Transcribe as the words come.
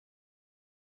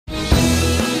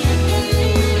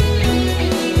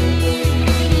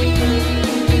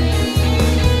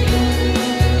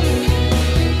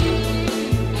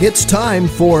It's time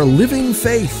for Living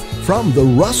Faith from the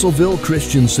Russellville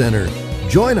Christian Center.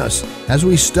 Join us as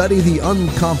we study the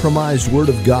uncompromised Word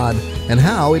of God and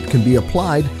how it can be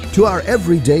applied to our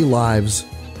everyday lives.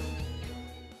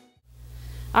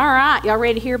 All right, y'all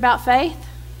ready to hear about faith?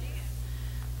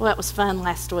 Well, that was fun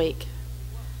last week.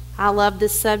 I love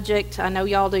this subject. I know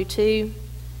y'all do too.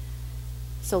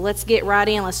 So let's get right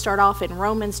in. Let's start off in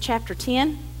Romans chapter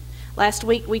 10. Last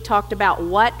week we talked about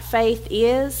what faith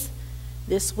is.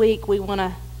 This week we want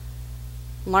to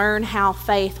learn how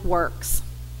faith works.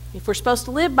 If we're supposed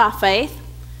to live by faith,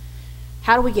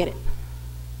 how do we get it?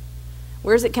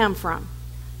 Where does it come from?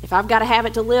 If I've got to have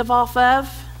it to live off of,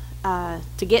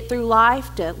 to get through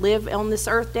life, to live on this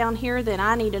earth down here, then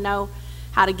I need to know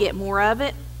how to get more of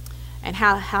it and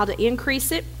how to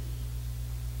increase it.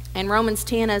 And Romans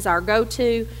 10 is our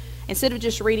go-to. Instead of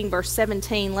just reading verse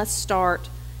 17, let's start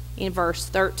in verse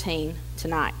 13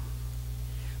 tonight.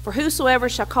 For whosoever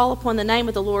shall call upon the name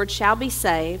of the Lord shall be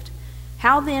saved.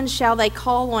 How then shall they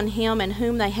call on him in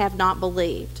whom they have not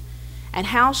believed? And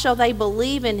how shall they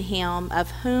believe in him of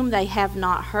whom they have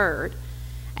not heard?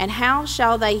 And how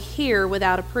shall they hear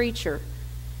without a preacher?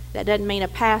 That doesn't mean a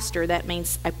pastor, that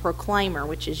means a proclaimer,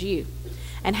 which is you.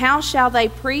 And how shall they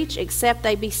preach except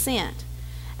they be sent?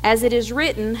 As it is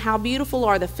written, how beautiful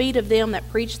are the feet of them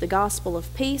that preach the gospel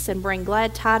of peace and bring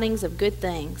glad tidings of good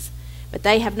things. But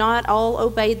they have not all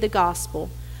obeyed the gospel.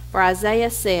 For Isaiah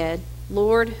said,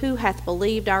 Lord, who hath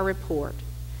believed our report?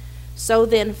 So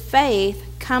then faith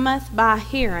cometh by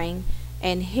hearing,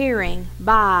 and hearing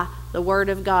by the word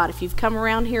of God. If you've come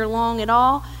around here long at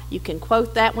all, you can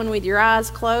quote that one with your eyes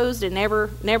closed and never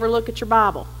look at your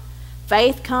Bible.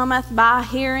 Faith cometh by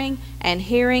hearing, and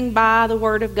hearing by the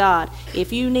word of God.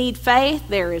 If you need faith,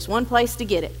 there is one place to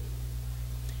get it.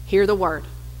 Hear the word.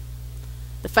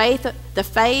 The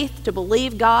faith to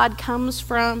believe God comes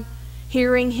from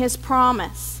hearing his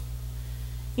promise.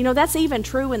 You know, that's even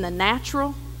true in the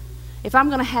natural. If I'm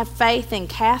going to have faith in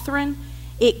Catherine,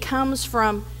 it comes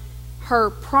from her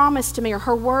promise to me, or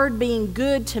her word being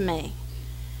good to me.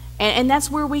 And that's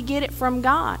where we get it from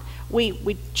God.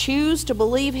 We choose to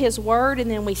believe his word, and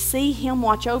then we see him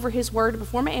watch over his word to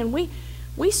perform it, and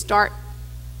we start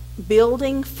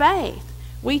building faith.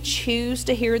 We choose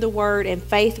to hear the word, and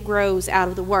faith grows out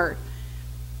of the word.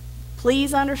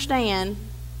 Please understand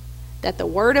that the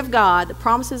word of God, the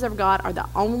promises of God, are the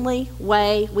only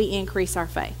way we increase our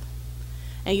faith.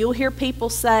 And you'll hear people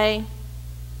say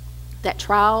that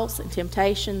trials and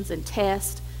temptations and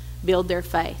tests build their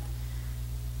faith.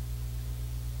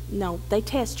 No, they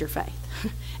test your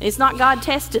faith. It's not God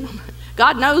testing them.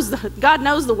 God knows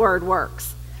the word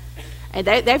works. And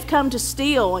they've come to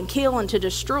steal and kill and to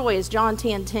destroy, as John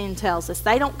 10:10 tells us.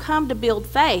 They don't come to build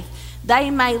faith. They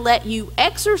may let you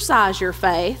exercise your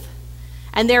faith,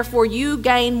 and therefore you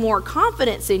gain more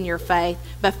confidence in your faith.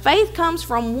 But faith comes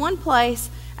from one place,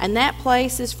 and that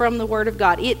place is from the Word of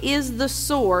God. It is the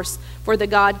source for the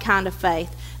God kind of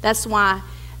faith. That's why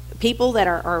people that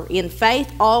are in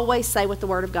faith always say what the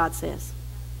Word of God says.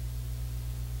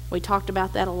 We talked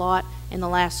about that a lot in the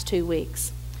last 2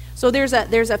 weeks. So there's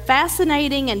a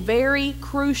fascinating and very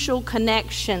crucial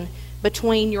connection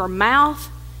between your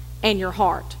mouth and your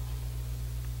heart.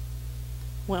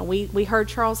 Well, we heard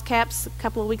Charles Capps a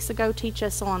couple of weeks ago teach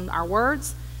us on our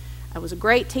words. It was a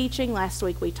great teaching. Last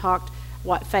week we talked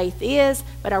what faith is,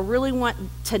 but I really want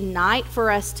tonight for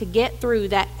us to get through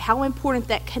that, how important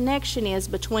that connection is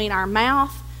between our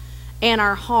mouth and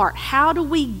our heart. How do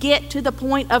we get to the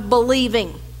point of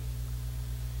believing?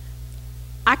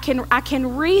 I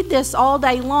can read this all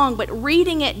day long, but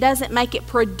reading it doesn't make it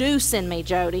produce in me,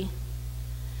 Jody.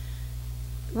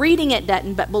 Reading it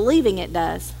doesn't, but believing it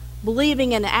does.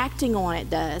 Believing and acting on it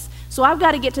does. So I've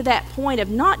got to get to that point of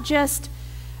not just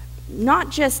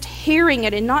hearing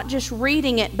it and not just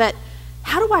reading it, but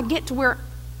how do I get to where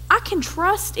I can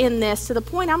trust in this to the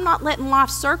point I'm not letting life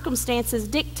circumstances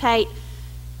dictate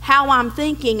how I'm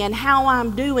thinking and how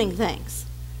I'm doing things?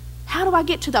 How do I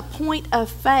get to the point of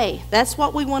faith? That's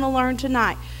what we want to learn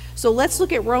tonight. So let's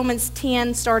look at Romans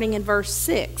 10, starting in verse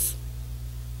 6.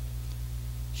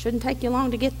 Shouldn't take you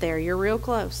long to get there. You're real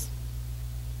close.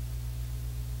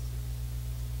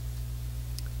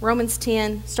 Romans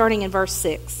 10, starting in verse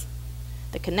 6.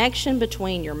 The connection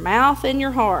between your mouth and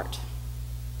your heart.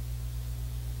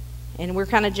 And we're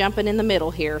kind of jumping in the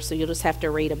middle here, so you'll just have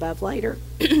to read above later.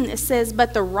 It says,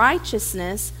 but the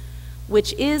righteousness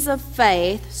which is of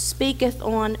faith speaketh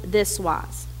on this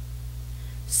wise.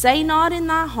 Say not in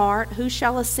thy heart, who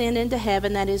shall ascend into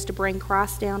heaven, that is to bring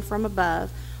Christ down from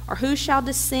above, or who shall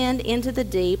descend into the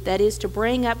deep, that is to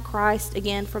bring up Christ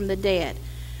again from the dead.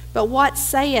 But what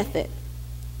saith it?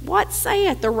 What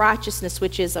saith the righteousness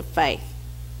which is of faith?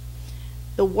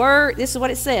 The word, this is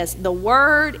what it says, the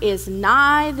word is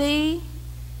nigh thee,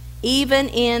 even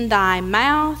in thy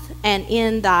mouth and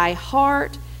in thy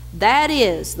heart. That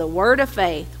is the word of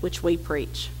faith which we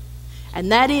preach.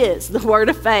 And that is the word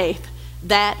of faith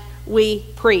that we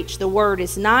preach. The word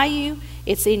is nigh you,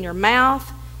 it's in your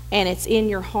mouth, and it's in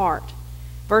your heart.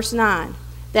 Verse 9,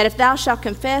 that if thou shalt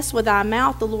confess with thy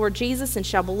mouth the Lord Jesus, and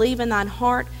shalt believe in thine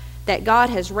heart that God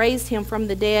has raised him from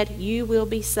the dead, you will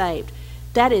be saved.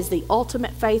 That is the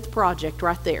ultimate faith project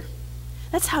right there.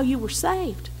 That's how you were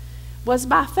saved, was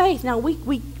by faith. Now,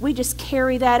 we just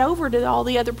carry that over to all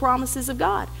the other promises of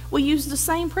God. We use the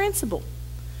same principle.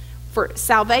 For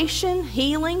salvation,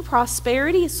 healing,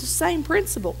 prosperity, it's the same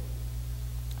principle.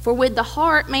 For with the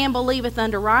heart man believeth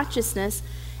unto righteousness,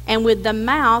 and with the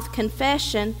mouth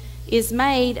confession is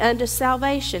made unto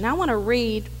salvation. I want to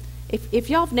read, if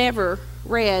y'all have never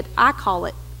read, I call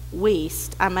it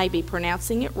Wuest. I may be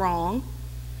pronouncing it wrong.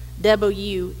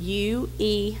 W-U-E-S-T.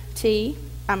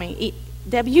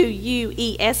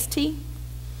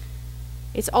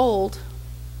 It's old.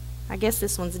 I guess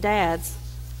this one's Dad's.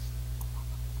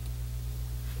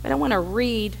 But I want to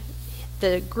read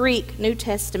the Greek New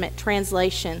Testament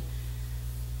translation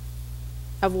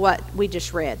of what we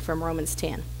just read from Romans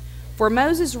 10. For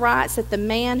Moses writes that the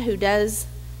man who does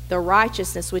the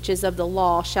righteousness which is of the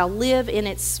law shall live in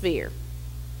its sphere.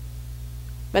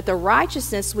 But the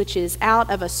righteousness which is out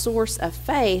of a source of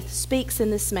faith speaks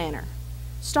in this manner.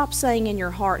 Stop saying in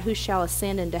your heart, who shall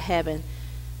ascend into heaven?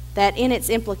 That in its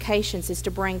implications is to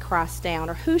bring Christ down.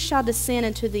 Or who shall descend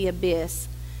into the abyss?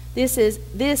 This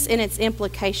in its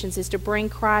implications is to bring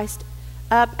Christ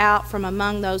up out from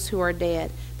among those who are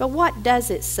dead. But what does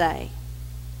it say?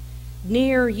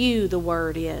 Near you the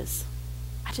word is.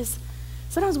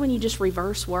 Sometimes when you just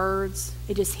reverse words,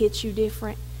 it just hits you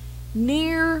different.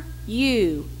 Near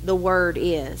you the word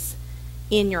is,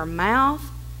 in your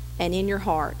mouth and in your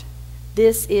heart.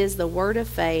 This is the word of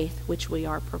faith which we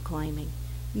are proclaiming.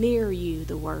 Near you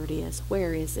the word is.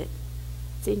 Where is it?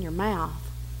 It's in your mouth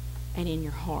and in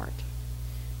your heart.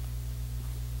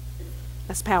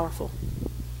 That's powerful.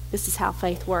 This is how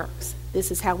faith works.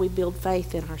 This is how we build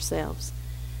faith in ourselves.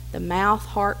 The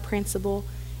mouth-heart principle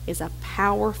is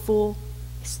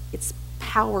it's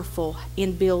powerful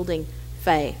in building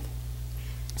faith.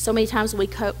 So many times we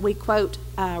quote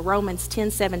Romans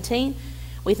 10:17.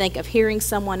 We think of hearing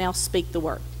someone else speak the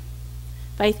word.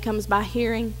 Faith comes by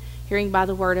hearing, hearing by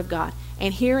the word of God.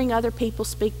 And hearing other people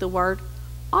speak the word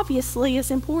obviously is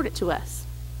important to us.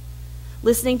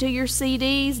 Listening to your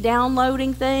CDs,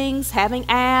 downloading things, having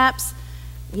apps,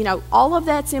 all of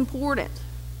that's important.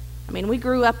 I mean, we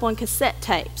grew up on cassette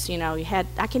tapes. I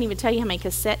can't even tell you how many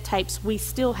cassette tapes we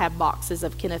still have boxes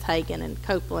of Kenneth Hagin and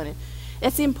Copeland. And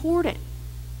that's important.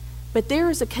 But there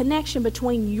is a connection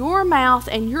between your mouth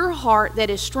and your heart that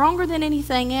is stronger than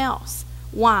anything else.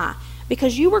 Why?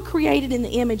 Because you were created in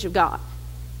the image of God.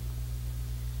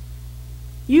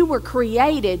 You were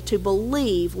created to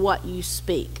believe what you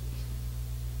speak.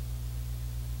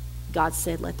 God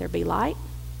said, let there be light.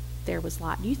 There was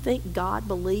light. You think God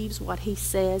believes what he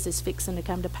says is fixing to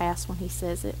come to pass when he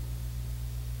says it?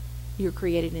 You're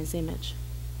created in his image.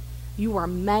 You are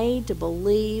made to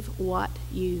believe what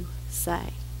you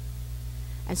say.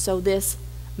 And so this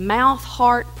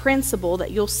mouth-heart principle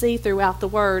that you'll see throughout the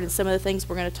word and some of the things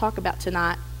we're going to talk about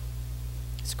tonight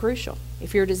is crucial.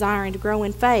 If you're desiring to grow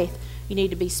in faith, you need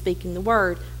to be speaking the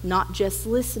word, not just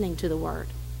listening to the word.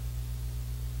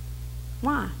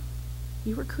 Why?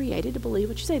 You were created to believe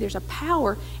what you say. There's a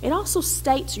power. It also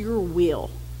states your will.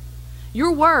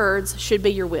 Your words should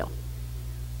be your will.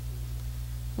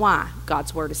 Why?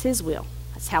 God's word is his will.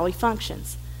 That's how he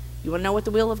functions. You want to know what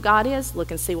the will of God is?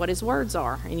 Look and see what his words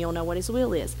are, and you'll know what his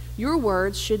will is. Your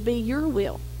words should be your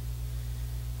will.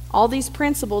 All these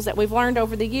principles that we've learned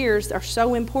over the years are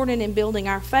so important in building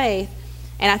our faith,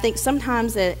 and I think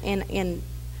sometimes in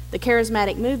the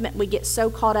charismatic movement, we get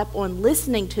so caught up on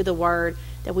listening to the word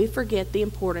that we forget the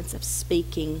importance of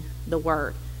speaking the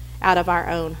word out of our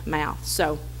own mouth.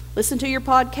 So listen to your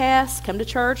podcast, come to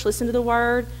church, listen to the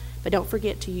word, but don't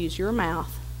forget to use your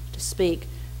mouth to speak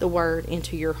the word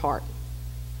into your heart.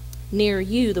 Near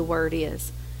you the word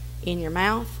is, in your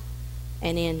mouth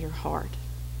and in your heart.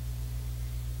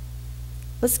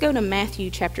 Let's go to Matthew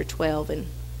chapter 12 and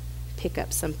pick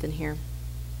up something here.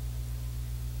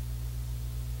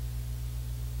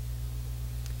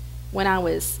 When I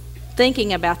was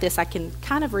thinking about this, I can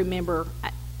kind of remember,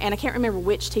 and I can't remember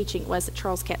which teaching it was that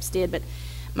Charles Capps did, but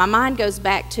my mind goes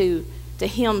back to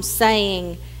him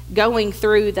saying, going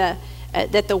through the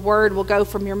that the word will go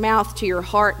from your mouth to your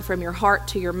heart, and from your heart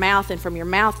to your mouth, and from your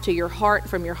mouth to your heart, and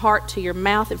from your heart to your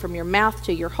mouth, and from your mouth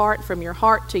to your heart, and from your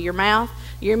heart to your mouth.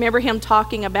 You remember him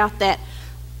talking about that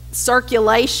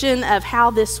circulation of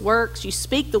how this works? You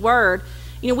speak the word.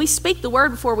 You know, we speak the word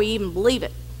before we even believe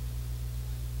it.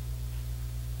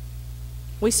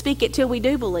 We speak it till we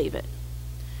do believe it.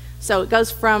 So it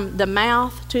goes from the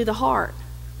mouth to the heart.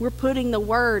 We're putting the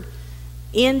word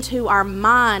into our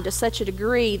mind to such a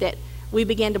degree that we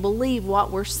begin to believe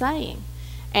what we're saying.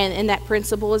 And that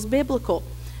principle is biblical.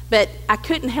 But I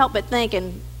couldn't help but think,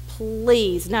 and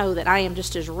please know that I am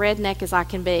just as redneck as I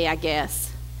can be, I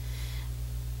guess.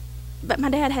 But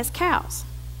my dad has cows.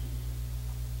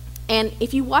 And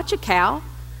if you watch a cow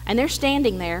and they're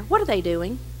standing there, what are they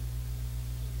doing?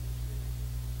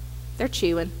 They're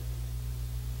chewing.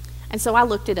 And so I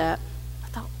looked it up. I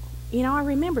thought, you know, I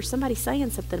remember somebody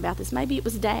saying something about this. Maybe it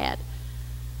was Dad.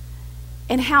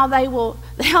 And how they will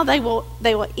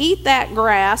eat that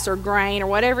grass or grain or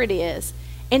whatever it is.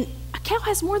 And a cow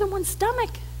has more than one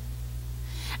stomach.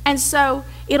 And so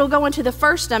it'll go into the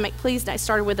first stomach. Please, I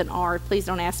started with an R. Please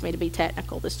don't ask me to be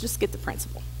technical. Let's just get the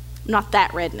principle. I'm not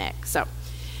that redneck. So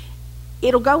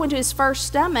it'll go into his first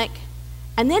stomach,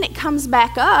 and then it comes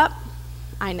back up.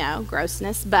 I know,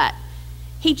 grossness, but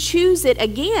he chews it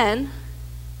again,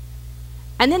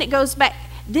 and then it goes back.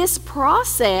 This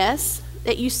process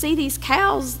that you see these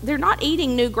cows, they're not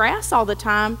eating new grass all the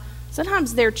time.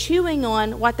 Sometimes they're chewing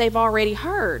on what they've already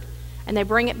heard, and they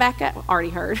bring it back up,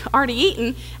 already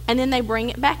eaten, and then they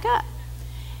bring it back up.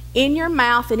 In your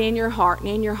mouth and in your heart, and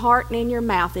in your heart and in your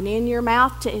mouth, and in your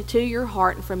mouth to your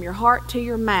heart, and from your heart to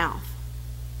your mouth.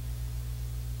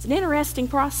 It's an interesting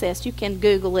process. You can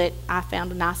Google it. I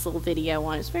found a nice little video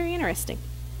on it. It's very interesting.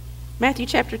 Matthew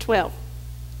chapter 12.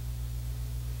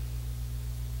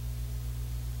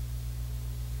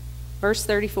 Verse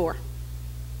 34.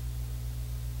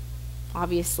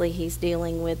 Obviously, he's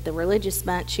dealing with the religious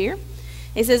bunch here.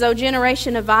 It says, O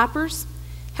generation of vipers,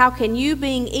 how can you,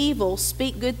 being evil,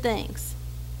 speak good things?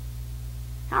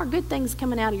 How are good things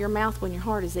coming out of your mouth when your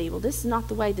heart is evil? This is not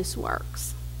the way this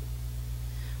works.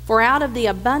 For out of the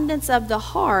abundance of the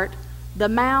heart, the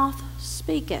mouth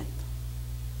speaketh.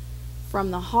 From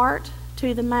the heart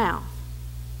to the mouth.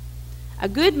 A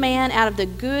good man out of the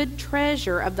good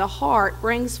treasure of the heart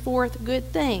brings forth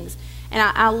good things. And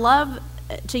I love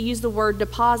to use the word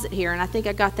deposit here, and I think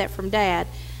I got that from Dad.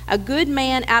 A good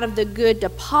man out of the good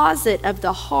deposit of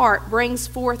the heart brings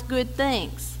forth good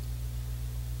things.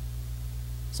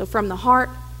 So from the heart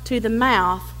to the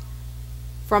mouth,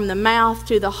 from the mouth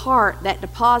to the heart, that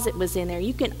deposit was in there.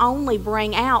 You can only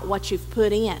bring out what you've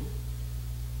put in.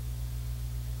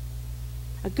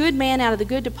 A good man out of the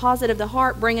good deposit of the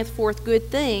heart bringeth forth good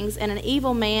things, and an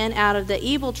evil man out of the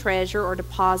evil treasure or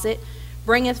deposit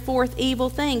bringeth forth evil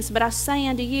things. But I say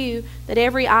unto you that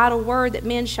every idle word that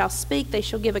men shall speak, they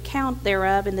shall give account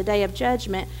thereof in the day of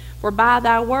judgment. For by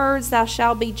thy words thou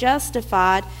shalt be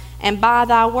justified, and by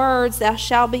thy words thou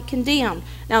shalt be condemned.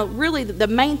 Now, really, the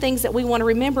main things that we want to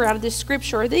remember out of this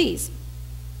scripture are these.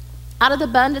 Out of the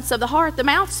abundance of the heart, the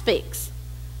mouth speaks.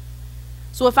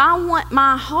 So if I want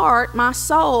my heart, my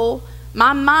soul,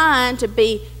 my mind to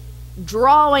be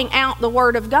drawing out the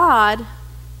Word of God,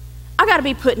 I got to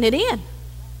be putting it in.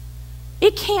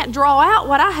 It can't draw out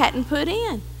what I hadn't put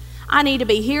in. I need to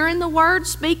be hearing the Word,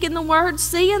 speaking the Word,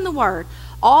 seeing the Word.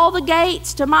 All the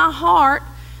gates to my heart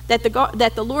that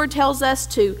the Lord tells us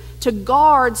to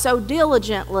guard so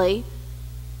diligently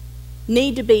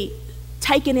need to be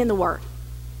taken in the Word.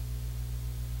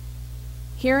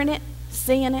 Hearing it,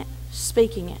 seeing it,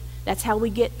 speaking it. That's how we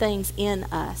get things in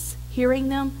us. Hearing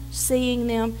them, seeing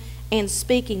them, and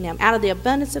speaking them. Out of the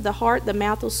abundance of the heart, the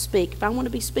mouth will speak. If I want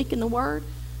to be speaking the Word,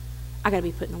 I got to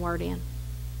be putting the Word in.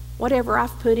 Whatever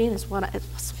I've put in is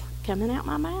what's coming out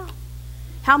my mouth.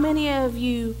 How many of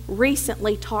you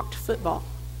recently talked football?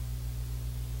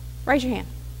 Raise your hand.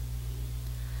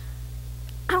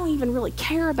 I don't even really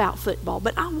care about football,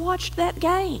 but I watched that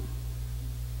game.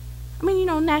 I mean, you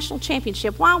know, national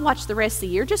championship, why watch the rest of the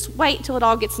year? Just wait until it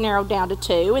all gets narrowed down to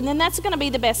 2, and then that's going to be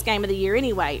the best game of the year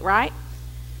anyway, right?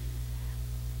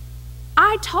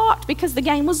 I talked because the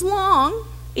game was long,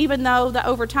 even though the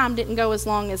overtime didn't go as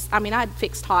long as, I'd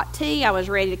fixed hot tea, I was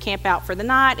ready to camp out for the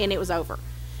night, and it was over.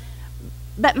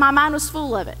 But my mind was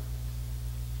full of it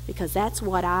because that's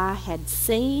what I had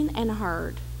seen and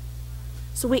heard.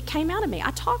 So it came out of me. I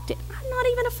talked it. I'm not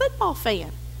even a football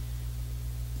fan,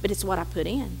 but it's what I put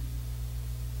in.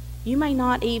 You may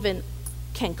not even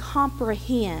can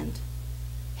comprehend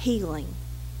healing.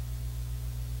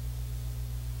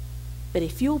 But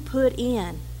if you'll put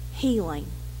in healing,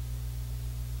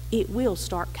 it will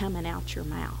start coming out your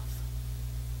mouth.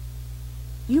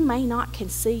 You may not can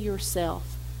see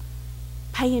yourself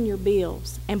paying your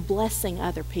bills and blessing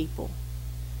other people,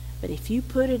 but if you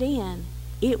put it in,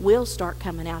 it will start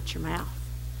coming out your mouth.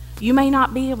 You may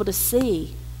not be able to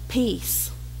see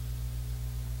peace.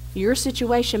 Your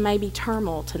situation may be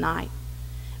turmoil tonight,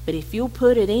 but if you'll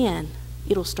put it in,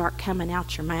 it'll start coming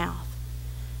out your mouth.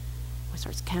 When it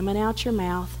starts coming out your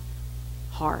mouth,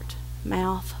 heart,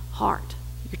 mouth, heart.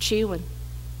 You're chewing.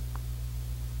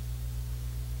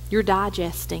 You're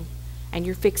digesting, and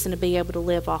you're fixing to be able to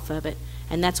live off of it.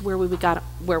 And that's where we got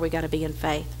to be in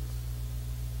faith.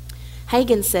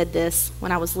 Hagin said this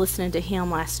when I was listening to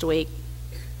him last week.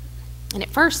 And at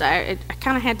first, I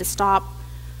kind of had to stop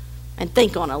and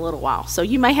think on it a little while. So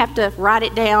you may have to write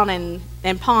it down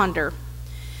and ponder.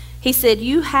 He said,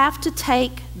 you have to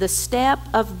take the step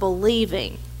of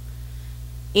believing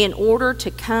in order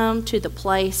to come to the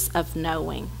place of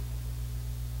knowing.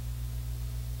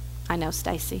 I know,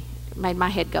 Stacy. It made my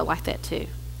head go like that too.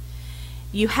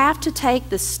 You have to take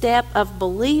the step of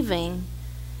believing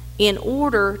in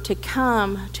order to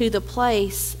come to the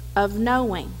place of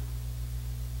knowing.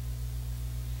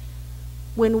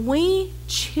 When we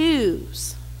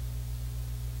choose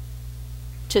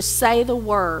to say the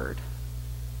word,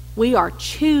 we are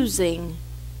choosing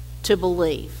to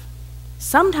believe.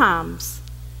 Sometimes,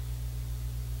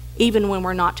 even when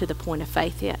we're not to the point of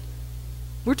faith yet.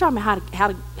 We're talking about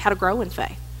how to grow in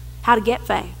faith, how to get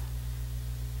faith.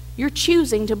 You're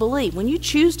choosing to believe. When you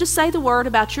choose to say the word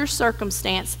about your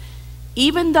circumstance,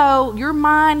 even though your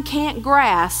mind can't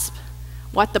grasp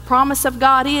what the promise of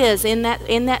God is in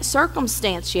that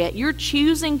circumstance yet, you're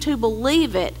choosing to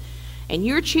believe it, and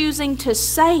you're choosing to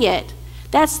say it.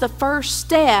 That's the first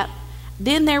step.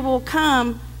 Then there will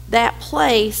come that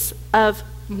place of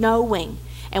knowing.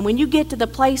 And when you get to the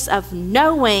place of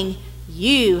knowing,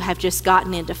 you have just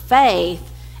gotten into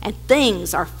faith, and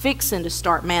things are fixing to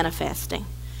start manifesting.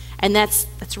 And that's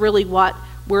really what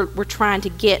we're trying to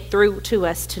get through to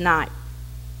us tonight.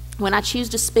 When I choose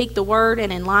to speak the word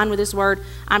and in line with his word,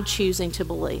 I'm choosing to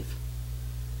believe.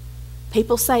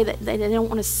 People say that they don't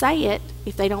want to say it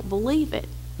if they don't believe it.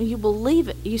 And you believe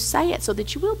it. You say it so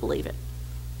that you will believe it.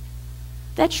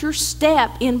 That's your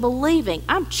step in believing.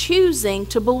 I'm choosing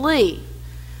to believe.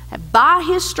 By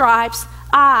his stripes,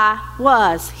 I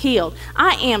was healed.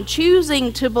 I am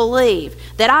choosing to believe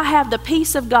that I have the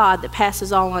peace of God that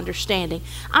passes all understanding.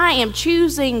 I am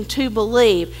choosing to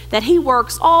believe that he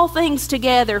works all things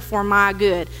together for my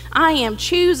good. I am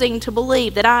choosing to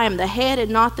believe that I am the head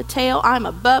and not the tail. I'm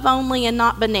above only and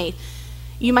not beneath.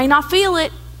 You may not feel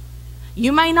it.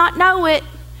 You may not know it.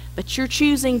 But you're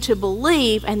choosing to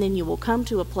believe, and then you will come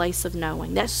to a place of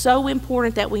knowing. That's so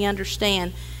important that we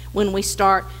understand when we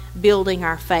start building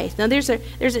our faith. Now there's an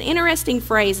interesting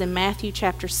phrase in Matthew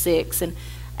chapter 6, and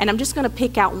I'm just going to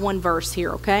pick out one verse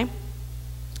here, okay?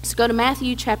 So go to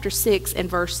Matthew chapter 6 and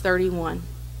verse 31.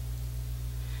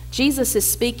 Jesus is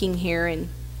speaking here, and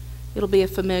it'll be a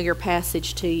familiar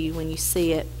passage to you when you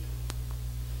see it.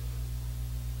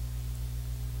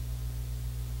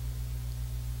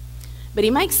 But he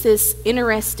makes this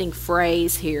interesting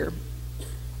phrase here.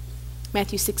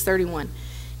 Matthew 6:31.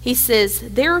 He says,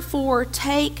 therefore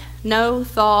take no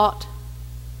thought.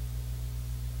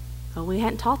 Oh, we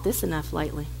hadn't taught this enough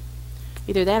lately.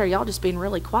 Either that or y'all just being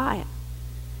really quiet.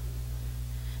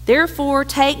 Therefore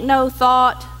take no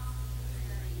thought.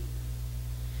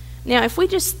 Now, if we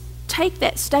just take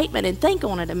that statement and think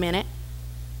on it a minute,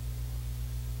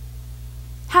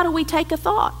 how do we take a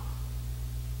thought?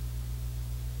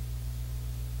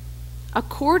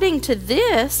 According to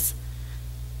this,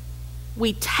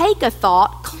 we take a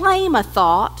thought, claim a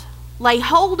thought, lay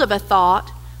hold of a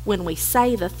thought when we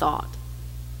say the thought.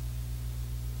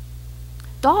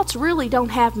 Thoughts really don't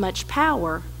have much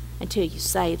power until you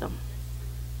say them.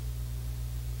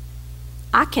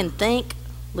 I can think,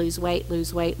 lose weight,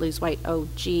 lose weight, lose weight. Oh,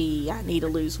 gee, I need to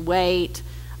lose weight.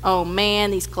 Oh,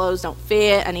 man, these clothes don't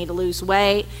fit. I need to lose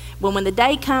weight. But when the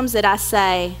day comes that I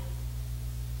say,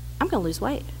 I'm going to lose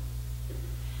weight,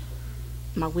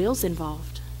 my will's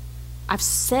involved. I've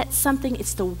set something.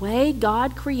 It's the way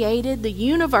God created the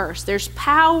universe. There's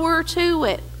power to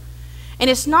it. And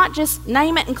it's not just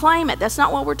name it and claim it. That's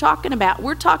not what we're talking about.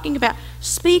 We're talking about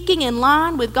speaking in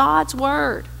line with God's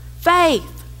word.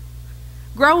 Faith.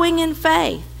 Growing in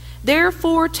faith.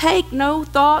 Therefore take no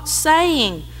thought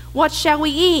saying, what shall we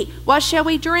eat? What shall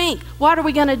we drink? What are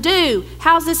we going to do?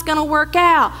 How's this going to work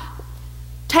out?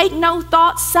 Take no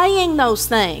thought saying those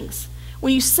things.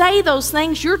 When you say those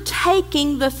things, you're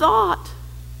taking the thought.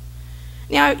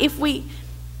 Now, if we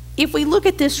look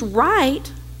at this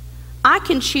right, I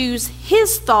can choose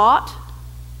His thought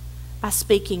by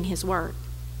speaking His word.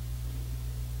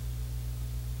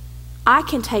 I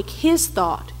can take His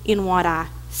thought in what I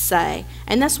say.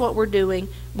 And that's what we're doing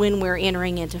when we're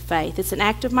entering into faith. It's an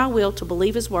act of my will to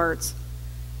believe His words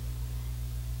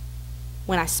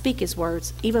when I speak His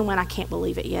words, even when I can't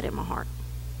believe it yet in my heart.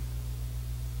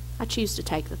 I choose to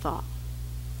take the thought.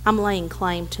 I'm laying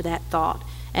claim to that thought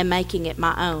and making it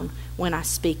my own when I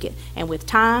speak it. And with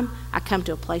time, I come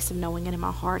to a place of knowing it in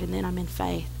my heart, and then I'm in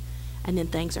faith. And then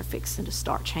things are fixing to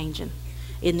start changing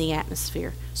in the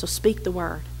atmosphere. So speak the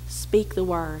word. Speak the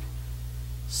word.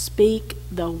 Speak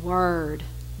the word.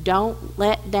 Don't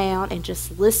let down and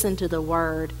just listen to the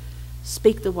word.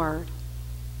 Speak the word.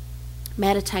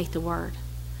 Meditate the word.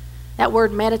 That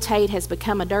word meditate has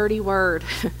become a dirty word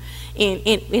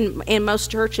in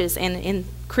most churches and in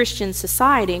Christian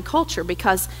society and culture,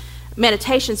 because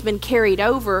meditation's been carried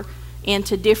over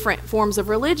into different forms of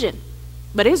religion.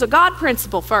 But it was a God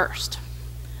principle first.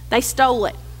 They stole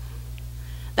it.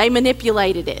 They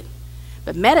manipulated it.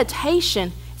 But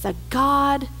meditation is a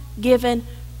God-given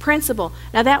principle.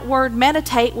 Now that word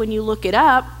meditate, when you look it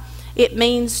up, it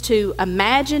means to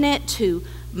imagine it, to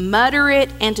mutter it,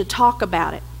 and to talk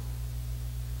about it.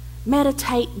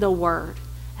 Meditate the word.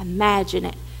 Imagine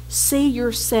it. See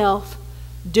yourself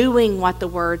doing what the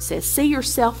word says. See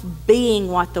yourself being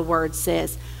what the word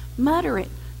says. Mutter it.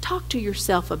 Talk to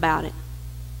yourself about it.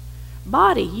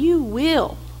 Body, you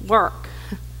will work.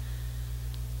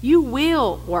 You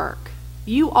will work.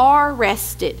 You are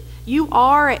rested. You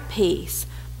are at peace.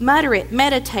 Mutter it.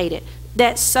 Meditate it.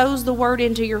 That sows the word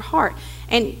into your heart.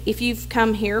 And if you've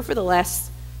come here for the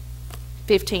last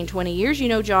 15, 20 years, you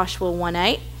know Joshua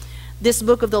 1:8. This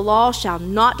book of the law shall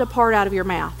not depart out of your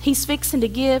mouth. He's fixing to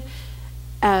give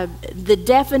the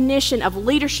definition of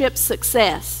leadership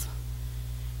success.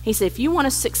 He said, if you want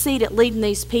to succeed at leading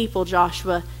these people,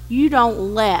 Joshua, you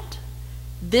don't let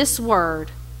this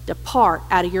word depart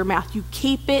out of your mouth. You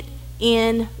keep it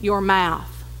in your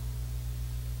mouth.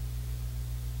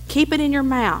 Keep it in your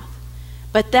mouth.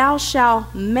 But thou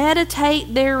shalt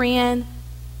meditate therein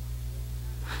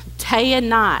day and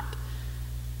night.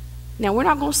 Now, we're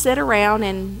not going to sit around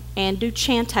and do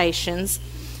chantations.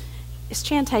 Is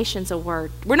chantations a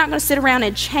word? We're not going to sit around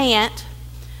and chant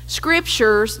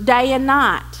scriptures day and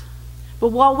night. But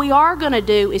what we are going to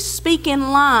do is speak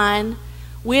in line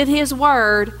with His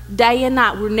word day and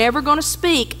night. We're never going to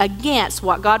speak against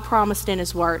what God promised in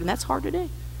His word. And that's hard to do,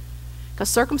 because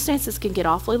circumstances can get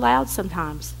awfully loud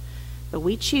sometimes. But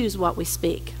we choose what we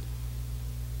speak.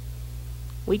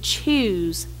 We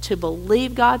choose to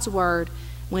believe God's word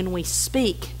when we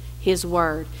speak His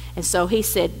word. And so He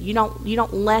said, you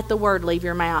don't let the word leave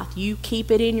your mouth. You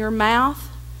keep it in your mouth.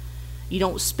 You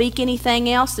don't speak anything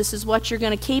else. This is what you're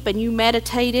going to keep, and you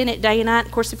meditate in it day and night.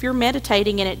 Of course, if you're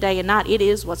meditating in it day and night, it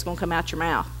is what's going to come out your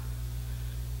mouth.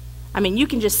 I mean, you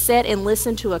can just sit and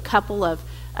listen to a couple of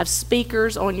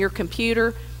speakers on your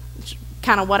computer,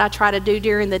 kind of what I try to do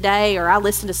during the day, or I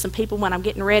listen to some people when I'm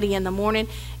getting ready in the morning.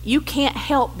 You can't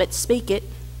help but speak it.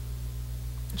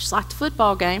 Just like the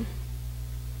football game.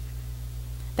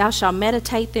 Thou shalt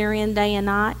meditate therein day and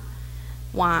night.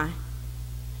 Why?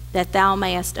 That thou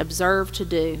mayest observe to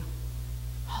do.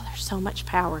 Oh, there's so much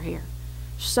power here.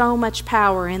 So much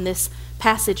power in this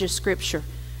passage of Scripture.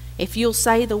 If you'll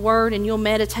say the word and you'll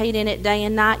meditate in it day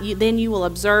and night, then you will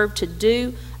observe to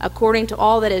do according to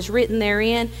all that is written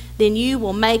therein. Then you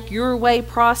will make your way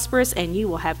prosperous, and you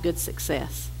will have good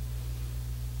success.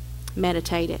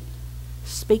 Meditate it.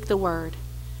 Speak the word.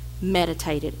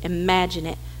 Meditate it. Imagine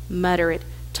it. Mutter it.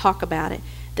 Talk about it.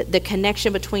 The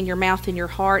connection between your mouth and your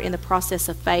heart in the process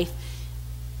of faith,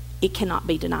 it cannot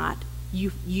be denied.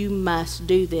 You must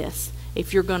do this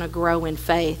if you're going to grow in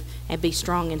faith and be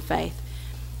strong in faith.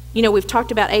 You know, we've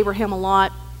talked about Abraham a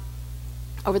lot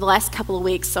over the last couple of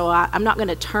weeks, so I'm not going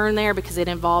to turn there because it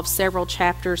involves several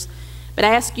chapters. But I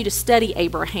ask you to study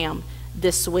Abraham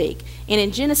this week. And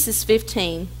in Genesis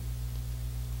 15,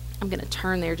 I'm going to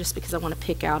turn there just because I want to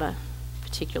pick out a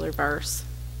particular verse.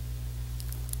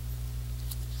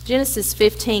 Genesis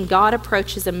 15, God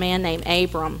approaches a man named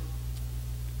Abram.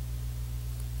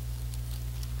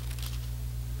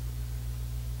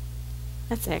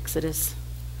 That's Exodus.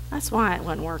 That's why it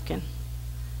wasn't working.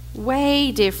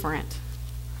 Way different.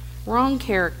 Wrong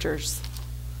characters.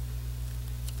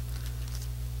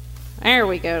 There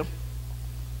we go.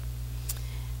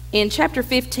 In chapter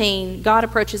 15, God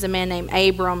approaches a man named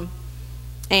Abram,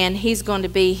 and he's going to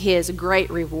be his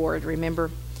great reward, remember?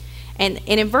 And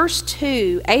in verse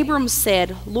 2, Abram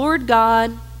said, Lord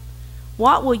God,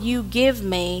 what will you give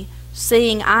me,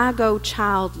 seeing I go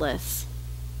childless?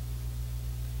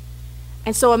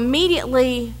 And so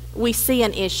immediately we see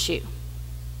an issue.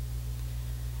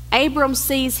 Abram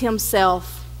sees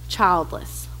himself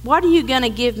childless. What are you going to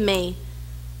give me?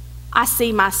 I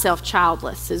see myself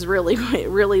childless is really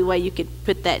the way you could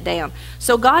put that down.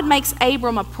 So God makes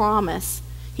Abram a promise.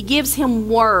 He gives him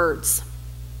words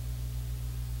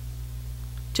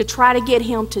to try to get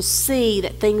him to see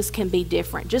that things can be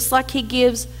different. Just like he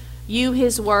gives you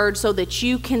his word so that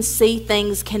you can see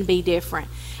things can be different.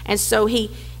 And so he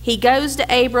goes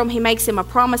to Abram. He makes him a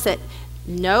promise that,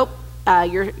 nope,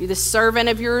 this servant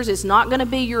of yours is not going to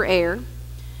be your heir.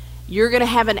 You're going to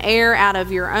have an heir out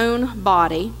of your own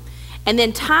body. And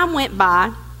then time went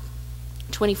by,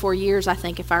 24 years, I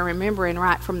think, if I remember it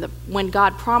right, from when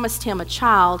God promised him a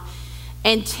child,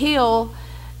 until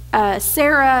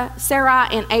Sarai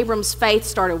and Abram's faith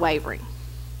started wavering.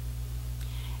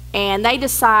 And they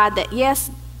decide that, yes,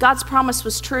 God's promise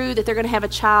was true, that they're going to have a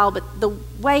child, but the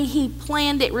way he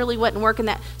planned it really wasn't working.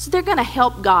 So they're going to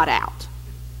help God out.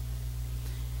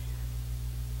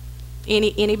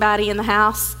 Anybody in the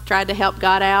house tried to help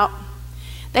God out?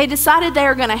 They decided they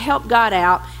were going to help God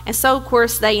out, and so of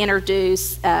course they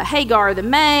introduced Hagar the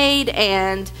maid,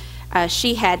 and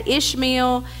she had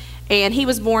Ishmael, and he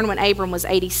was born when Abram was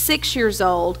 86 years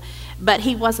old, but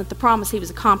he wasn't the promise, he was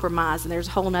a compromise, and there's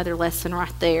a whole other lesson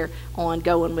right there on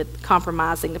going with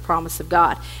compromising the promise of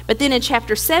God. But then in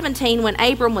chapter 17, when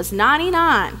Abram was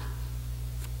 99,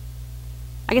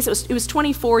 I guess it was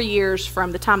 24 years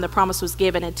from the time the promise was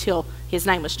given until his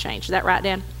name was changed. Is that right,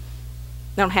 Dan?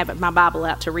 I don't have my Bible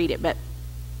out to read it, but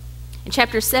in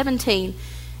chapter 17,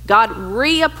 God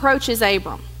reapproaches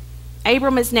Abram.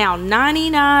 Abram is now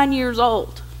 99 years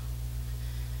old.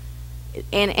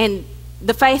 And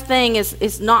the faith thing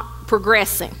is not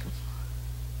progressing.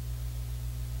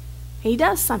 He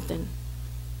does something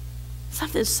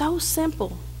so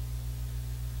simple.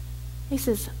 He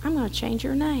says, I'm going to change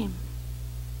your name.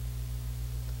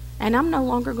 And I'm no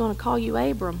longer going to call you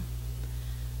Abram,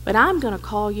 but I'm going to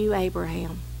call you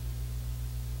Abraham.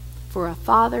 For a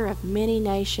father of many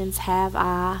nations have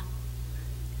I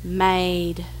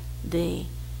made thee.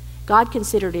 God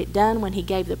considered it done when he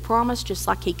gave the promise, just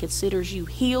like he considers you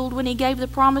healed when he gave the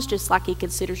promise, just like he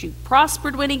considers you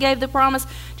prospered when he gave the promise,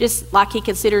 just like he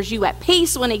considers you at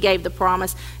peace when he gave the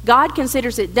promise. God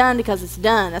considers it done because it's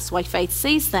done. That's the way faith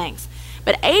sees things.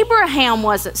 But Abraham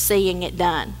wasn't seeing it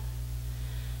done.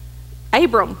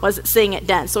 Abram wasn't seeing it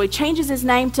done. So he changes his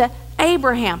name to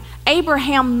Abraham.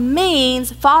 Abraham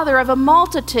means father of a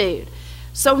multitude.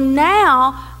 So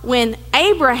now when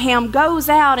Abraham goes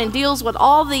out and deals with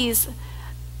all these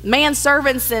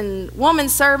manservants and woman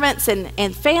servants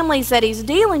and families that he's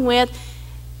dealing with,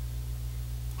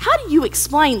 how do you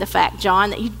explain the fact,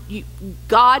 John, that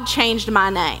God changed my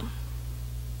name?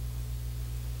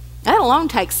 That alone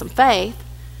takes some faith,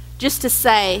 just to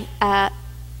say,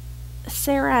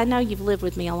 Sarah, I know you've lived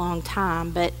with me a long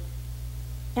time, but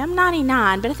I'm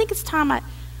 99, but I think it's time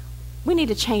we need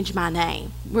to change my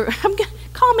name.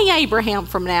 Call me Abraham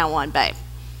from now on, babe.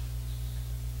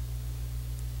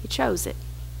 He chose it.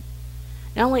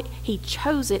 Not only he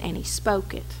chose it, and he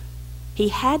spoke it. He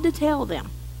had to tell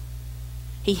them.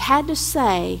 He had to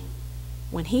say,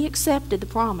 when he accepted the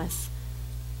promise,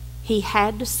 he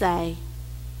had to say,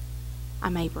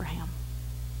 I'm Abraham.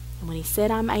 And when he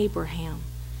said, I'm Abraham,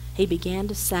 he began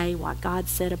to say what God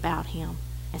said about him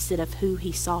instead of who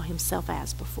he saw himself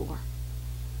as before.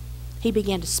 He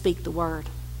began to speak the word.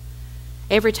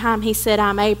 Every time he said,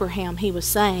 I'm Abraham, he was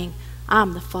saying,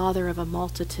 I'm the father of a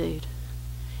multitude.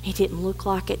 He didn't look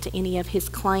like it to any of his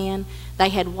clan. They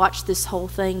had watched this whole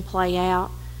thing play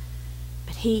out,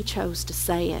 but he chose to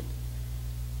say it.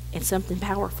 And something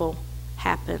powerful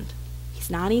happened. He's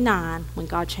 99 when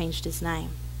God changed his name.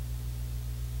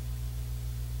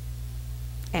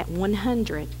 At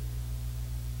 100,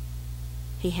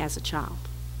 he has a child.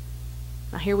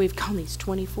 Now here we've gone these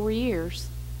 24 years,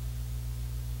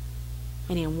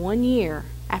 and in 1 year,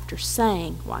 after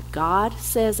saying what God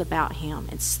says about him,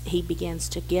 he begins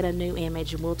to get a new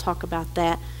image, and we'll talk about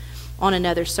that on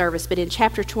another service. But in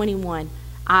chapter 21,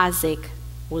 Isaac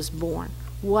was born.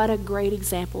 What a great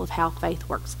example of how faith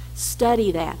works.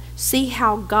 Study that. See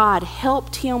how God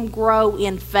helped him grow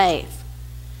in faith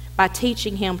by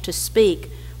teaching him to speak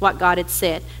what God had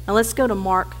said. Now let's go to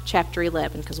Mark chapter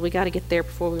 11, because we got to get there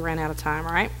before we run out of time,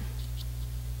 all right?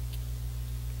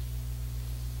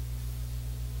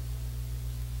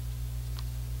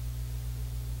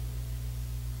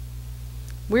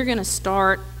 We're going to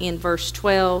start in verse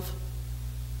 12.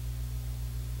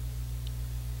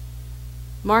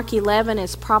 Mark 11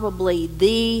 is probably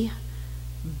the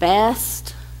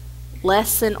best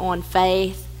lesson on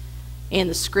faith in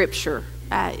the scripture.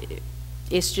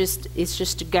 It's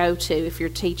just a go-to if you're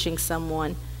teaching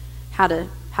someone how to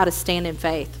stand in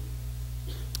faith.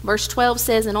 Verse 12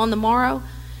 says, "And on the morrow,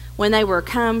 when they were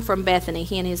come from Bethany,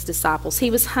 he and his disciples, he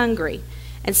was hungry.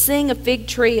 And seeing a fig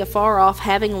tree afar off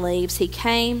having leaves, he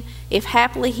came, if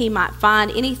haply he might find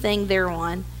anything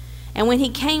thereon. And when he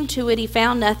came to it, he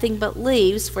found nothing but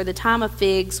leaves, for the time of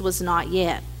figs was not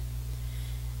yet.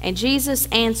 And Jesus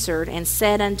answered and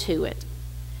said unto it,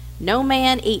 No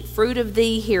man eat fruit of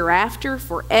thee hereafter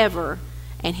forever.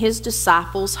 And his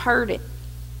disciples heard it."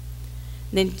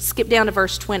 Then skip down to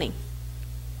verse 20.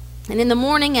 "And in the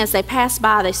morning as they passed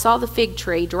by, they saw the fig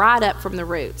tree dried up from the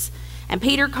roots. And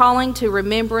Peter, calling to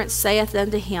remembrance, saith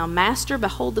unto him, Master,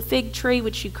 behold the fig tree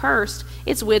which you cursed,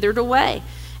 it's withered away.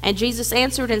 And Jesus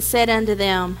answered and said unto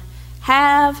them,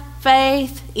 Have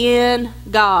faith in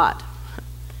God."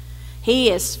 He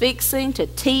is fixing to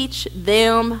teach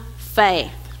them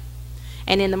faith.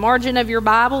 And in the margin of your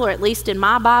Bible, or at least in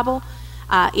my Bible,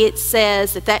 it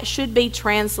says that should be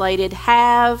translated,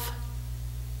 have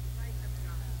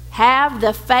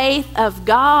the faith of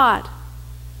God.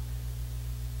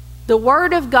 The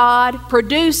Word of God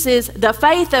produces the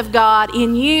faith of God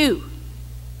in you.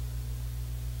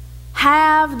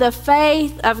 Have the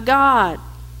faith of God.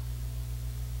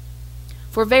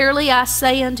 "For verily I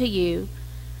say unto you,"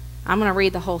 I'm going to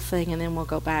read the whole thing and then we'll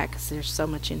go back because there's so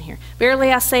much in here.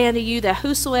 "Verily I say unto you that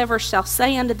whosoever shall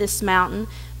say unto this mountain,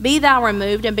 Be thou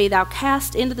removed and be thou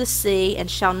cast into the sea,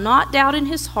 and shall not doubt in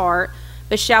his heart,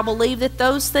 but shall believe that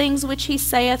those things which he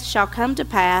saith shall come to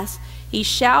pass, he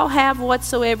shall have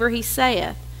whatsoever he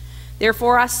saith.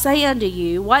 Therefore I say unto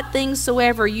you, what things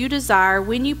soever you desire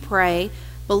when you pray,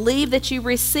 believe that you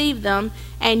receive them,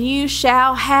 and you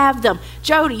shall have them."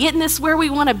 Jody, isn't this where we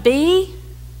want to be?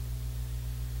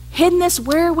 Isn't this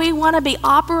where we want to be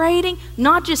operating?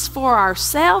 Not just for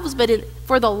ourselves, but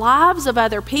for the lives of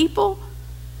other people.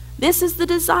 This is the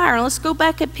desire. And let's go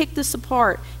back and pick this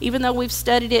apart. Even though we've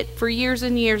studied it for years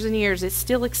and years and years, it's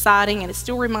still exciting and it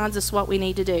still reminds us what we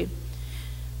need to do.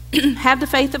 Have the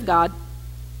faith of God.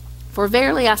 "For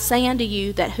verily I say unto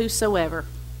you that whosoever,"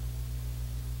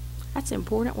 that's an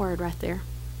important word right there.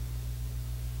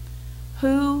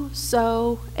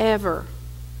 "Whosoever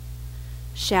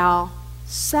shall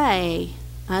say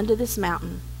unto this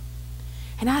mountain."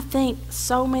 And I think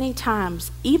so many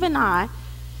times, even I,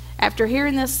 after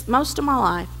hearing this most of my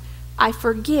life, I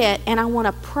forget and I want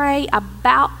to pray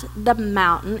about the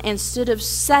mountain instead of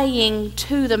saying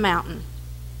to the mountain.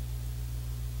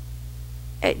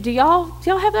 Do y'all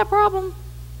have that problem?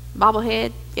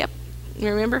 Bobblehead? Yep. You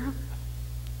remember?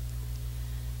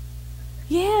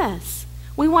 Yes.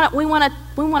 We want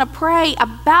to pray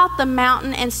about the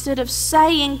mountain instead of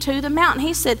saying to the mountain.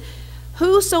 He said,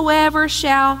 "Whosoever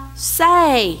shall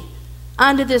say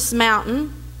unto this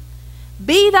mountain,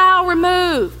 Be thou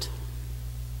removed."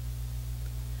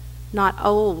 Not,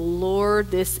 "Oh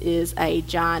Lord, this is a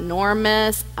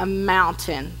ginormous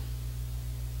mountain,"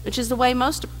 which is the way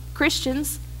most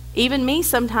Christians, even me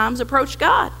sometimes, approach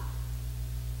God.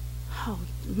 "Oh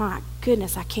my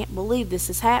goodness, I can't believe this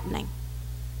is happening."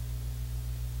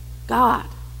 God,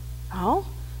 "Oh,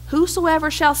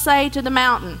 whosoever shall say to the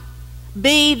mountain,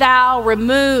 Be thou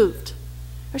removed."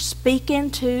 They're speaking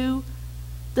to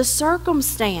the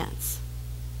circumstance.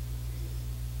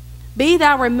 "Be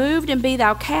thou removed and be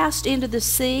thou cast into the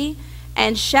sea,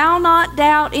 and shall not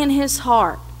doubt in his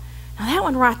heart." Now that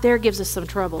one right there gives us some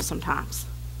trouble sometimes.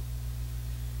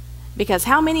 Because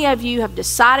how many of you have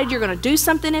decided you're going to do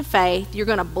something in faith, you're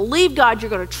going to believe God, you're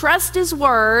going to trust His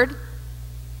Word,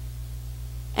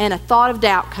 and a thought of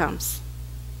doubt comes?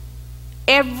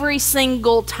 Every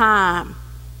single time.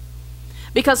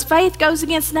 Because faith goes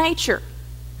against nature.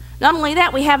 Not only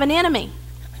that, we have an enemy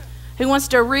who wants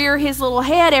to rear his little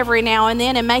head every now and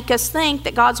then and make us think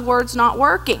that God's Word's not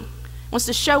working. Wants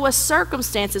to show us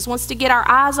circumstances, wants to get our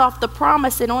eyes off the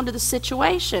promise and onto the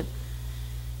situation.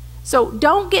 So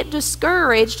don't get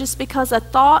discouraged just because a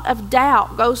thought of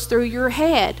doubt goes through your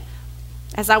head.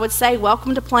 As I would say,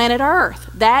 welcome to planet Earth.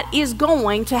 That is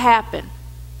going to happen.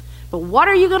 But what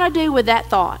are you going to do with that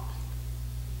thought?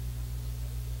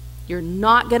 You're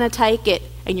not going to take it.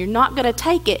 And you're not going to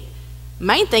take it.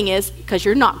 Main thing is because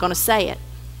you're not going to say it.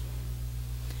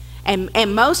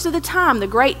 And most of the time, the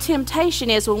great temptation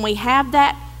is when we have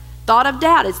that thought of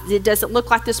doubt, it doesn't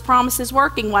look like this promise is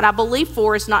working. What I believe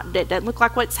for is not, it doesn't look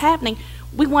like what's happening.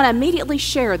 We want to immediately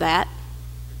share that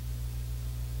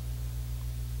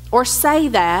or say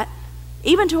that,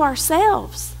 even to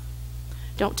ourselves.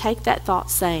 Don't take that thought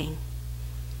saying.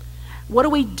 What do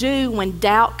we do when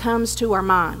doubt comes to our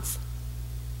minds?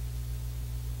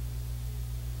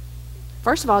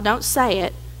 First of all, don't say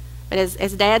it. But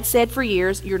as Dad said for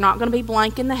years, you're not going to be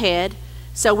blank in the head.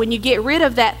 So when you get rid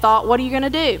of that thought, what are you going to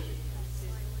do?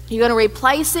 You're going to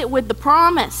replace it with the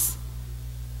promise.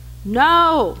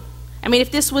 No. I mean, if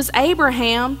this was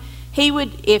Abraham, he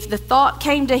would, if the thought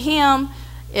came to him,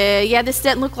 this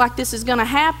doesn't look like this is going to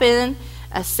happen.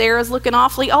 Sarah's looking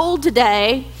awfully old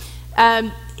today.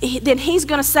 Then he's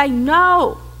going to say,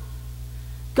 no.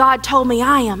 God told me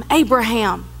I am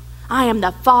Abraham. I am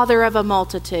the father of a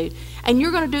multitude. And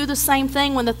you're going to do the same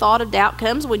thing when the thought of doubt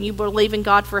comes. When you believe in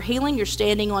God for healing, you're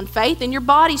standing on faith and your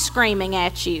body's screaming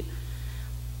at you.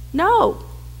 No,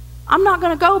 I'm not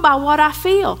going to go by what I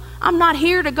feel. I'm not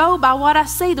here to go by what I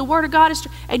see. The Word of God is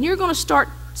true. And you're going to start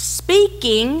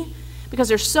speaking, because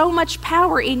there's so much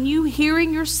power in you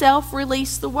hearing yourself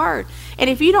release the Word. And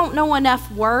if you don't know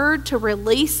enough Word to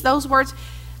release those words,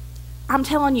 I'm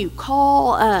telling you,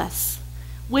 call us.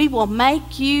 We will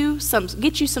get you some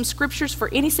scriptures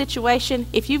for any situation.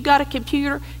 If you've got a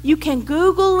computer, you can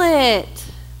Google it.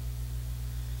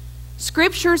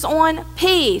 Scriptures on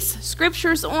peace,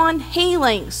 scriptures on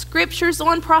healing, scriptures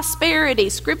on prosperity,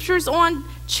 scriptures on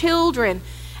children.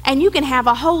 And you can have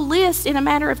a whole list in a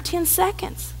matter of 10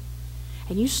 seconds.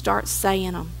 And you start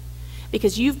saying them.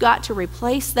 Because you've got to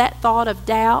replace that thought of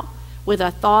doubt with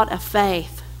a thought of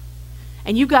faith.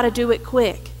 And you've got to do it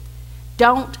quick.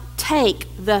 Don't take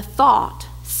the thought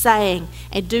saying,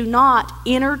 and do not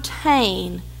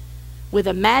entertain with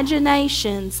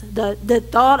imaginations the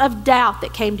thought of doubt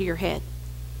that came to your head,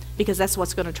 because that's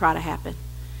what's going to try to happen.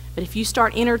 But if you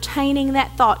start entertaining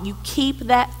that thought, you keep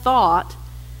that thought,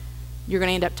 you're going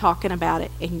to end up talking about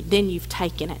it, and then you've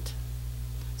taken it.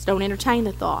 So don't entertain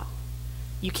the thought.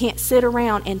 You can't sit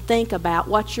around and think about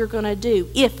what you're going to do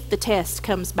if the test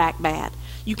comes back bad.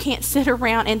 You can't sit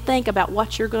around and think about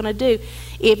what you're going to do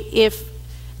if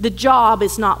the job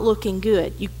is not looking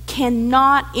good. You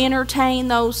cannot entertain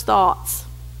those thoughts.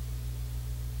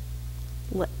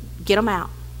 Get them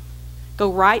out.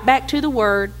 Go right back to the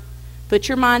Word. Put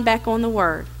your mind back on the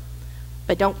Word.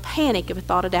 But don't panic if a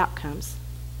thought of doubt comes.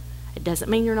 It doesn't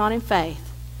mean you're not in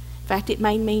faith. In fact, it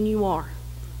may mean you are.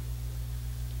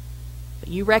 But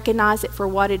you recognize it for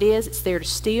what it is. It's there to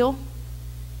steal.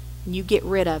 And you get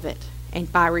rid of it. And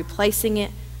by replacing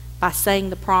it, by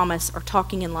saying the promise or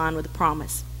talking in line with the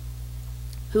promise.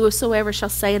 Whosoever shall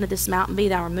say unto this mountain, be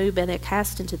thou removed, be thou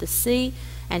cast into the sea,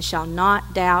 and shall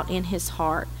not doubt in his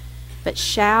heart, but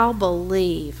shall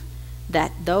believe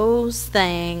that those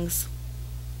things.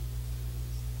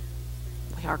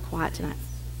 We are quiet tonight.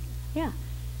 Yeah.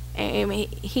 I mean,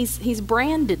 he's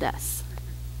branded us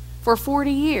for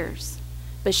 40 years.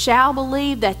 But shall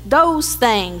believe that those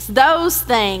things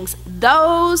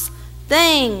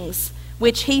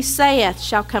which he saith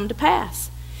shall come to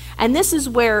pass. And this is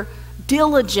where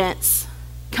diligence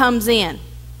comes in.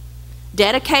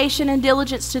 Dedication and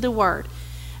diligence to the Word.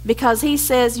 Because he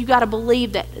says you got to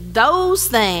believe that those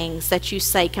things that you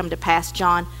say come to pass,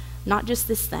 John, not just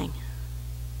this thing.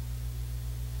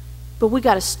 But we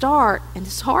got to start, and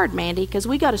it's hard, Mandy, because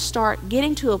we got to start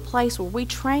getting to a place where we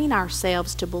train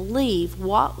ourselves to believe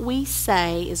what we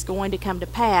say is going to come to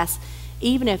pass,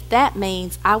 even if that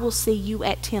means I will see you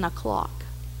at 10 o'clock.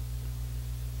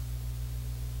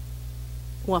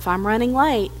 Well, if I'm running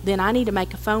late, then I need to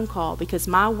make a phone call because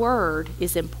my word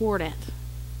is important.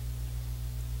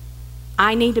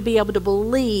 I need to be able to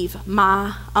believe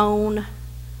my own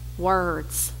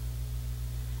words.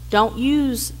 Don't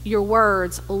use your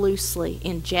words loosely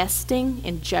in jesting,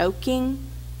 in joking.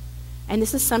 And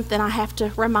this is something I have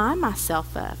to remind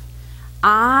myself of.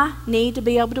 I need to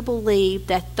be able to believe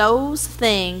that those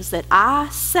things that I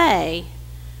say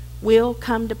will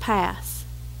come to pass.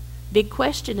 Big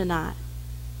question tonight.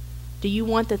 Do you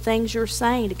want the things you're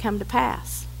saying to come to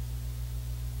pass?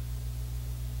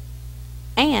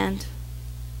 And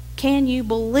can you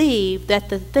believe that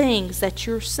the things that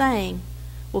you're saying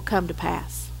will come to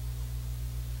pass?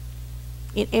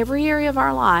 In every area of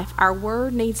our life, our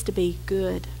word needs to be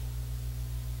good.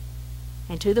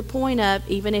 And to the point of,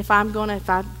 even if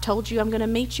I've told you I'm going to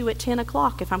meet you at 10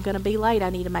 o'clock, if I'm going to be late, I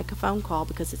need to make a phone call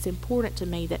because it's important to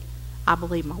me that I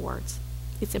believe my words.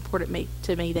 It's important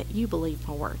to me that you believe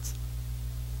my words.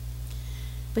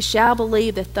 But shall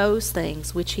believe that those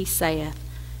things which he saith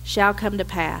shall come to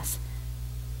pass.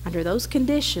 Under those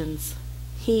conditions,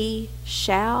 he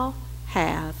shall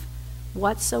have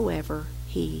whatsoever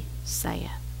he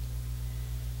saith.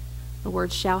 The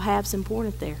word shall have is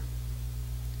important there.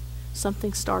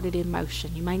 Something started in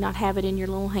motion. You may not have it in your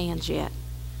little hands yet.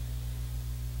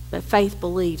 But faith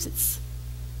believes it's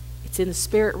in the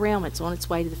spirit realm. It's on its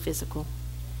way to the physical.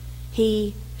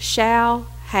 He shall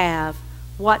have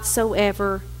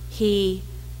whatsoever he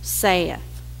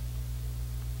saith.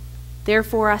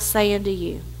 Therefore I say unto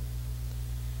you,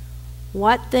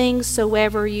 what things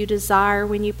soever you desire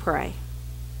when you pray.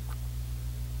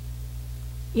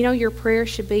 You know, your prayer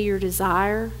should be your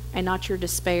desire and not your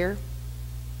despair.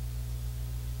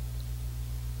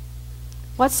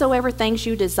 Whatsoever things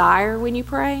you desire when you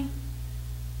pray.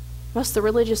 Most of the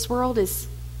religious world is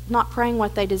not praying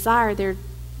what they desire,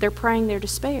 they're praying their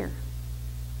despair.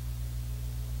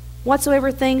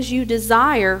 Whatsoever things you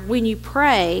desire when you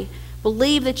pray,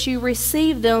 believe that you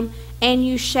receive them and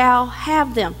you shall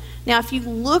have them. Now, if you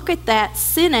look at that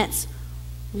sentence,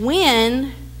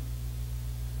 when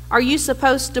are you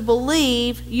supposed to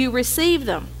believe you receive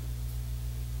them?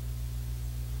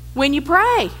 When you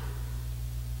pray.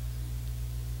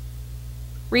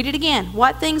 Read it again.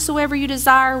 What things soever you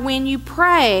desire when you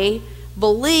pray,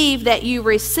 believe that you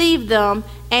receive them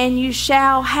and you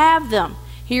shall have them.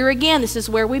 Here again, this is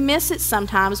where we miss it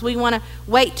sometimes. We want to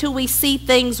wait till we see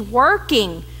things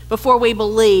working before we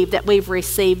believe that we've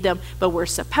received them. But we're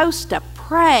supposed to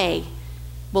pray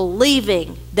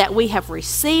believing that we have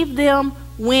received them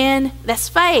that's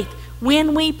faith,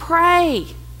 when we pray.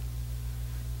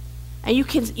 And you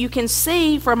can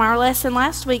see from our lesson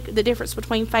last week the difference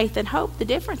between faith and hope, the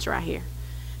difference right here.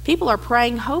 People are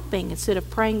praying hoping instead of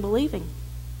praying believing.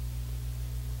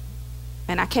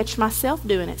 And I catch myself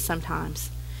doing it sometimes.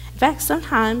 In fact,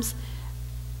 sometimes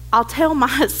I'll tell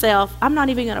myself, I'm not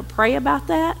even going to pray about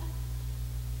that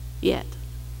yet.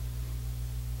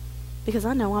 Because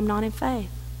I know I'm not in faith.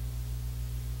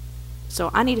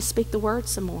 So I need to speak the word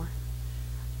some more.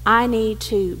 I need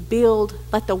to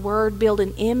let the word build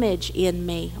an image in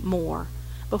me more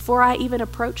before I even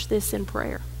approach this in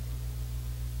prayer.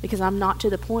 Because I'm not to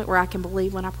the point where I can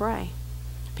believe when I pray.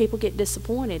 People get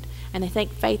disappointed and they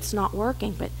think faith's not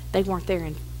working, but they weren't there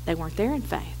in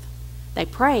faith. They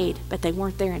prayed, but they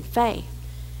weren't there in faith.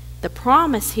 The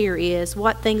promise here is,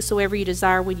 what things soever you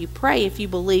desire when you pray, if you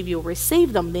believe you'll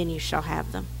receive them, then you shall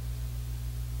have them.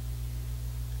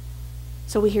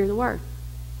 So we hear the word.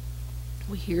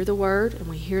 We hear the word, and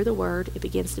we hear the word. It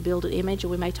begins to build an image,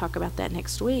 and we may talk about that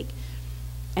next week.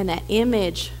 And that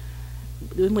image,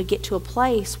 when we get to a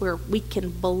place where we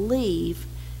can believe,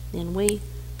 then we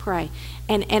pray.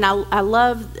 And I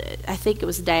love, I think it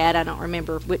was Dad, I don't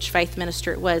remember which faith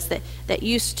minister it was, that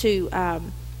used to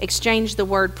exchange the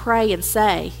word pray and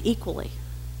say equally.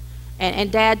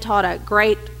 And Dad taught a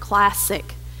great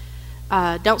classic,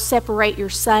 don't separate your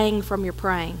saying from your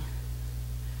praying.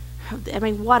 I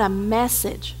mean, what a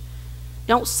message.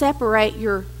 Don't separate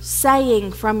your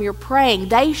saying from your praying.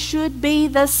 They should be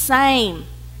the same.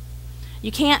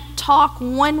 You can't talk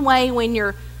one way when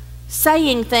you're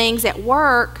saying things at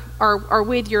work or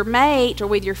with your mate or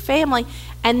with your family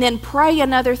and then pray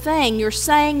another thing. Your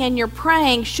saying and your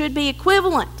praying should be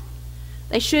equivalent.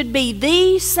 They should be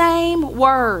the same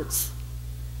words.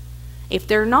 If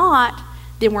they're not,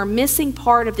 then we're missing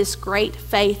part of this great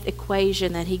faith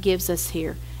equation that he gives us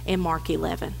here in Mark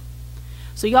 11.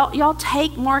 So y'all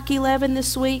take Mark 11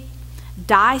 this week,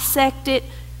 dissect it,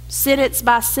 sentence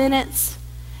by sentence,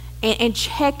 and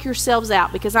check yourselves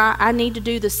out, because I need to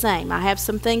do the same. I have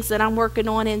some things that I'm working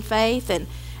on in faith, and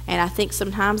I think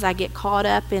sometimes I get caught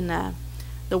up in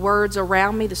the words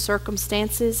around me, the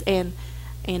circumstances, and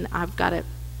I've got to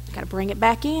bring it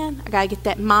back in. I got to get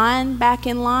that mind back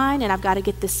in line, and I've got to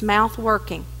get this mouth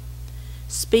working,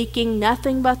 speaking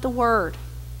nothing but the word.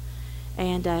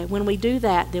 And when we do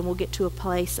that, then we'll get to a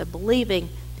place of believing.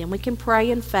 Then we can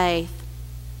pray in faith,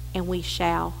 and we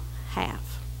shall have.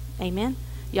 Amen?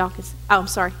 Y'all can... Oh, I'm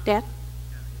sorry. Dad?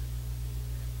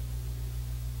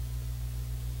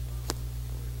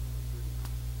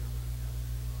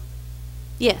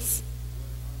 Yes.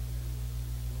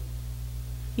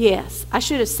 Yes. I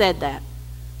should have said that.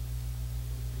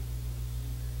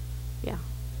 Yeah.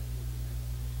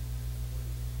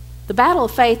 The battle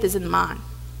of faith is in the mind.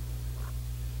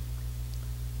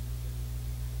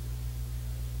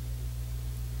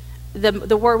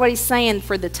 The word, what he's saying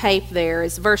for the tape there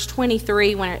is verse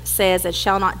 23 when it says, "And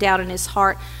shall not doubt in his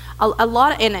heart." A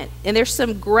lot in it, and there's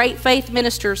some great faith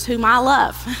ministers whom I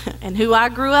love and who I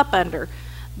grew up under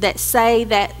that say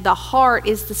that the heart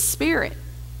is the spirit.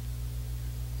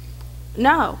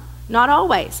 No, not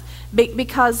always,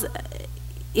 because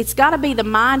it's got to be the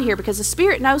mind here, because the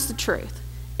spirit knows the truth.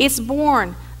 It's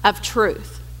born of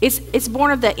truth. It's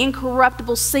born of the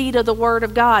incorruptible seed of the Word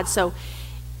of God. So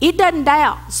it doesn't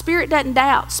doubt. Spirit doesn't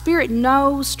doubt. Spirit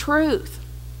knows truth.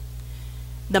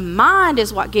 The mind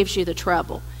is what gives you the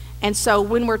trouble. And so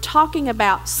when we're talking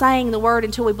about saying the word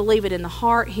until we believe it in the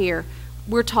heart here,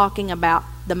 we're talking about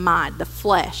the mind, the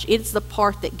flesh. It's the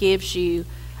part that gives you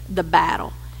the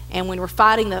battle. And when we're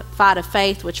fighting the fight of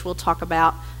faith, which we'll talk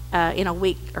about in a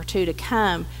week or two to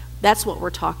come. That's what we're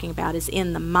talking about, is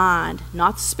in the mind,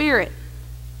 not the spirit.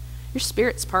 Your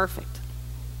spirit's perfect.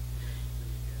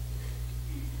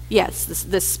 Yes,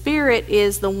 the spirit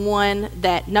is the one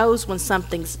that knows when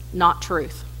something's not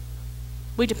truth.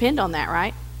 We depend on that,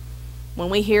 right? When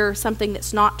we hear something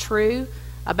that's not true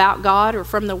about God or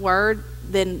from the Word,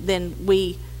 then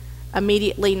we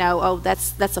immediately know, oh,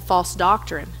 that's a false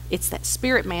doctrine. It's that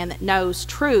spirit man that knows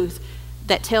truth,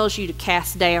 that tells you to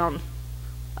cast down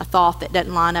a thought that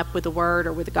doesn't line up with the Word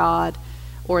or with God,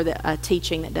 or a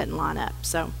teaching that doesn't line up.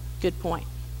 So, good point.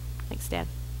 Thanks, Dad.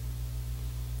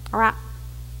 All right.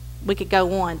 We could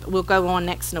go on, but we'll go on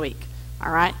next week.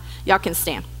 All right? Y'all can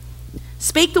stand.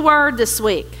 Speak the Word this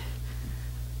week.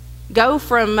 Go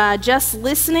from just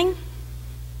listening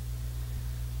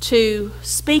to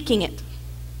speaking it,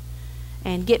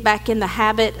 and get back in the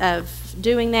habit of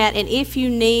doing that. And if you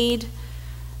need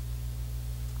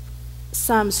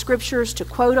some scriptures to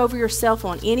quote over yourself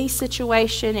on any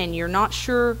situation and you're not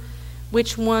sure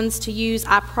which ones to use,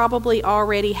 I probably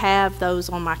already have those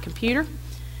on my computer,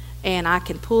 and I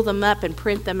can pull them up and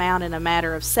print them out in a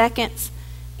matter of seconds,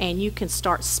 and you can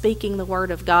start speaking the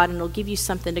Word of God, and it'll give you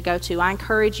something to go to. I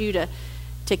encourage you to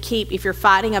keep, if you're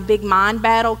fighting a big mind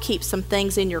battle, keep some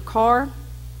things in your car,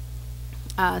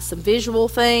 some visual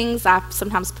things. I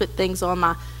sometimes put things on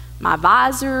my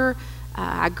visor.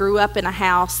 I grew up in a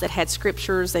house that had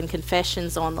scriptures and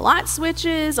confessions on the light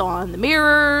switches, on the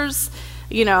mirrors,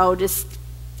 just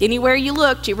anywhere you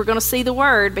looked, you were going to see the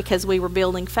Word, because we were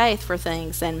building faith for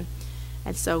things. And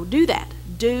so do that.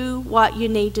 Do what you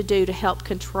need to do to help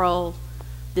control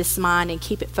this mind and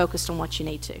keep it focused on what you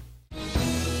need to.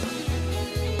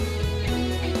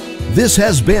 This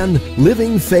has been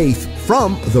Living Faith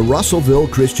from the Russellville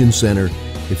Christian Center.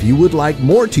 If you would like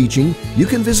more teaching, you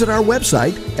can visit our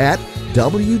website at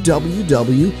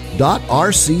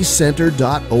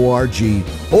www.rccenter.org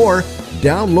or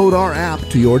download our app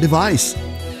to your device.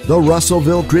 The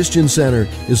Russellville Christian Center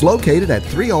is located at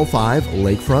 305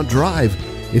 Lakefront Drive.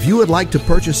 If you would like to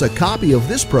purchase a copy of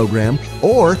this program,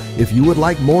 or if you would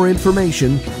like more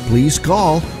information, please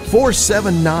call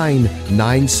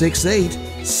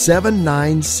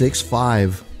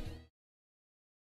 479-968-7965.